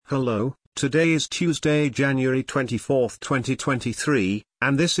Hello, today is Tuesday, January 24, 2023,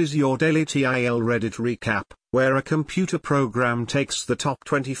 and this is your daily TIL Reddit recap, where a computer program takes the top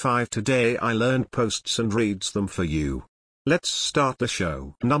 25 Today I Learned posts and reads them for you. Let's start the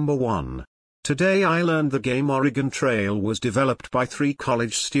show. Number 1. Today I learned the game Oregon Trail was developed by 3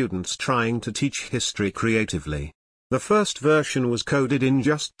 college students trying to teach history creatively. The first version was coded in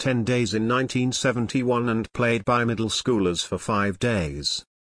just 10 days in 1971 and played by middle schoolers for 5 days.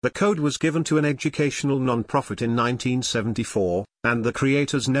 The code was given to an educational non-profit in 1974, and the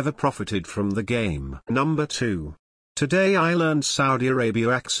creators never profited from the game. Number 2. Today I learned Saudi Arabia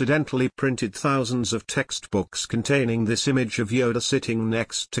accidentally printed thousands of textbooks containing this image of Yoda sitting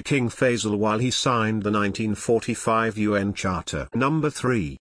next to King Faisal while he signed the 1945 UN Charter. Number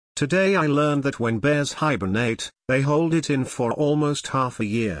 3. Today I learned that when bears hibernate, they hold it in for almost half a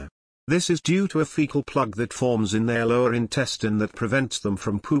year. This is due to a fecal plug that forms in their lower intestine that prevents them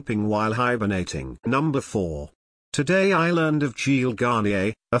from pooping while hibernating. Number 4. Today I learned of Gilles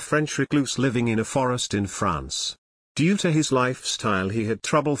Garnier, a French recluse living in a forest in France. Due to his lifestyle he had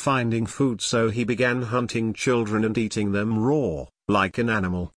trouble finding food, so he began hunting children and eating them raw, like an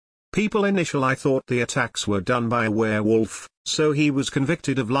animal. People initially thought the attacks were done by a werewolf, so he was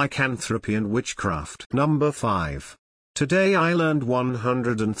convicted of lycanthropy and witchcraft. Number 5. Today I learned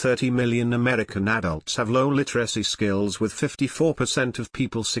 130 million American adults have low literacy skills, with 54% of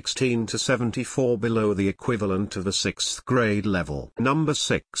people 16 to 74 below the equivalent of a 6th grade level. Number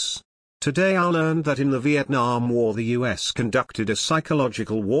 6. Today I learned that in the Vietnam War the US conducted a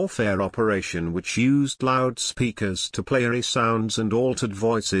psychological warfare operation which used loudspeakers to play eerie sounds and altered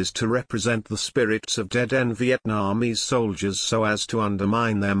voices to represent the spirits of dead Vietnamese soldiers so as to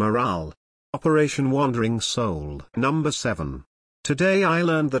undermine their morale. Operation Wandering Soul. Number 7. Today I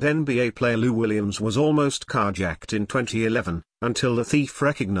learned that NBA player Lou Williams was almost carjacked in 2011, until the thief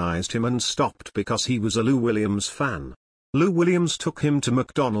recognized him and stopped because he was a Lou Williams fan. Lou Williams took him to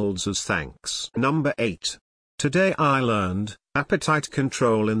McDonald's as thanks. Number 8. Today I learned, appetite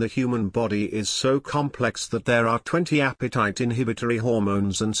control in the human body is so complex that there are 20 appetite inhibitory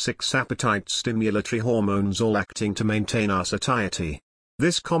hormones and 6 appetite stimulatory hormones all acting to maintain our satiety.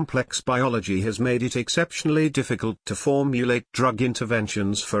 This complex biology has made it exceptionally difficult to formulate drug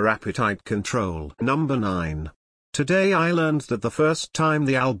interventions for appetite control. Number 9. Today I learned that the first time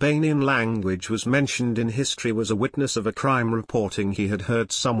the Albanian language was mentioned in history was a witness of a crime reporting he had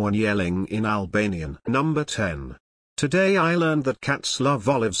heard someone yelling in Albanian. Number 10. Today I learned that cats love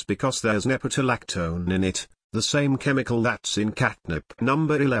olives because there's nepetalactone in it, the same chemical that's in catnip.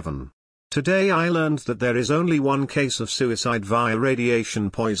 Number 11. Today I learned that there is only one case of suicide via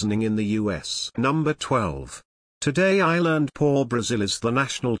radiation poisoning in the US. Number 12. Today I learned Pau Brazil is the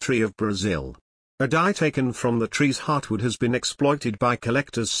national tree of Brazil. A dye taken from the tree's heartwood has been exploited by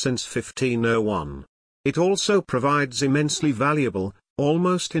collectors since 1501. It also provides immensely valuable,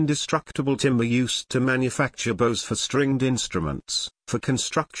 almost indestructible timber used to manufacture bows for stringed instruments, for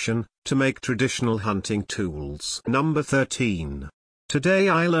construction, to make traditional hunting tools. Number 13. Today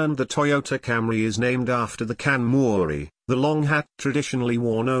I learned the Toyota Camry is named after the Kanmuri, the long hat traditionally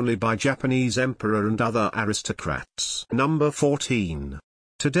worn only by Japanese emperor and other aristocrats. Number 14.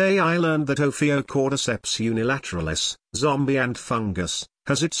 Today I learned that Ophiocordyceps unilateralis, zombie ant fungus,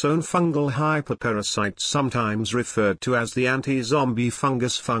 has its own fungal hyperparasite sometimes referred to as the anti-zombie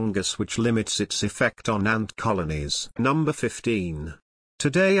fungus which limits its effect on ant colonies. Number 15.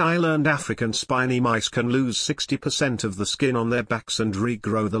 Today I learned African spiny mice can lose 60% of the skin on their backs and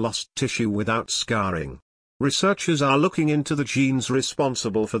regrow the lost tissue without scarring. Researchers are looking into the genes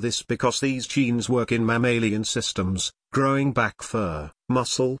responsible for this because these genes work in mammalian systems, growing back fur,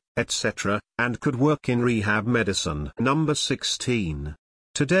 muscle, etc., and could work in rehab medicine. Number 16.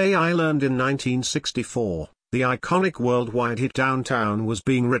 Today I learned in 1964, the iconic worldwide hit Downtown was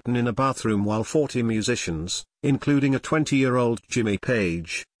being written in a bathroom while 40 musicians, including a 20-year-old Jimmy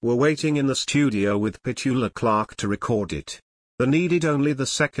Page, were waiting in the studio with Petula Clark to record it. They needed only the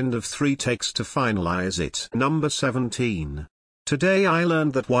second of 3 takes to finalize it. Number 17. Today I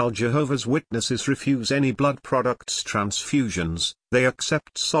learned that while Jehovah's Witnesses refuse any blood products transfusions, they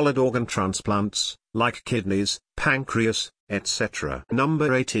accept solid organ transplants, like kidneys, pancreas, etc.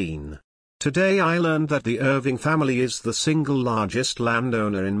 Number 18. Today I learned that the Irving family is the single largest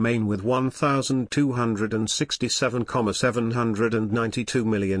landowner in Maine with 1,267,792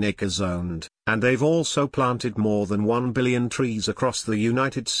 million acres owned, and they've also planted more than 1 billion trees across the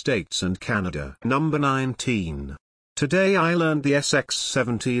United States and Canada. Number 19. Today I learned the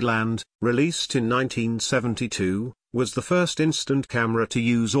SX-70 Land, released in 1972, was the first instant camera to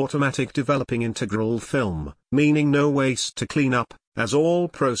use automatic developing integral film, meaning no waste to clean up, as all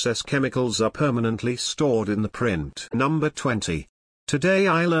process chemicals are permanently stored in the print. Number 20. Today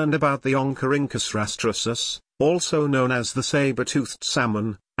I learned about the Oncorhynchus rastrosus, also known as the saber-toothed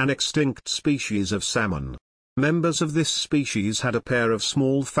salmon, an extinct species of salmon. Members of this species had a pair of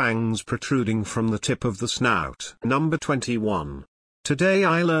small fangs protruding from the tip of the snout. Number 21. Today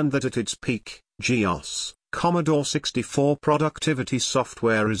I learned that at its peak, GEOS, Commodore 64 productivity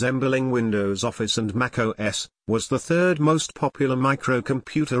software resembling Windows Office and Mac OS, was the third most popular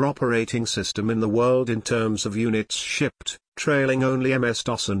microcomputer operating system in the world in terms of units shipped, trailing only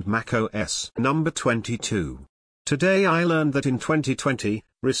MS-DOS and Mac OS. Number 22. Today I learned that in 2020,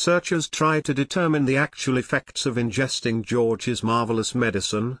 researchers tried to determine the actual effects of ingesting George's Marvelous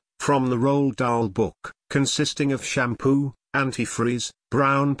Medicine, from the Roald Dahl book, consisting of shampoo, antifreeze,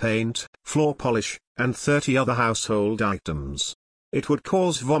 brown paint, floor polish, and 30 other household items. It would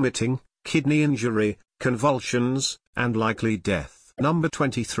cause vomiting, kidney injury, convulsions, and likely death. Number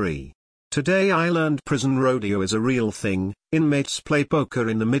 23. Today I learned prison rodeo is a real thing. Inmates play poker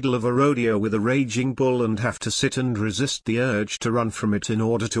in the middle of a rodeo with a raging bull and have to sit and resist the urge to run from it in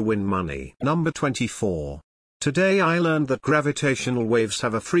order to win money. Number 24. Today I learned that gravitational waves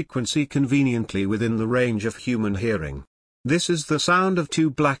have a frequency conveniently within the range of human hearing. This is the sound of two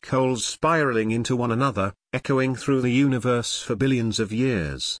black holes spiraling into one another, echoing through the universe for billions of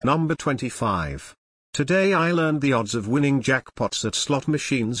years. Number 25. Today I learned the odds of winning jackpots at slot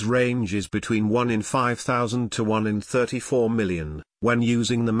machines ranges between 1 in 5,000 to 1 in 34 million, when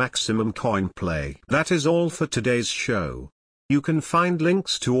using the maximum coin play. That is all for today's show. You can find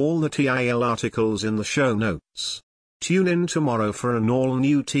links to all the TIL articles in the show notes. Tune in tomorrow for an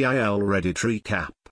all-new TIL Reddit recap.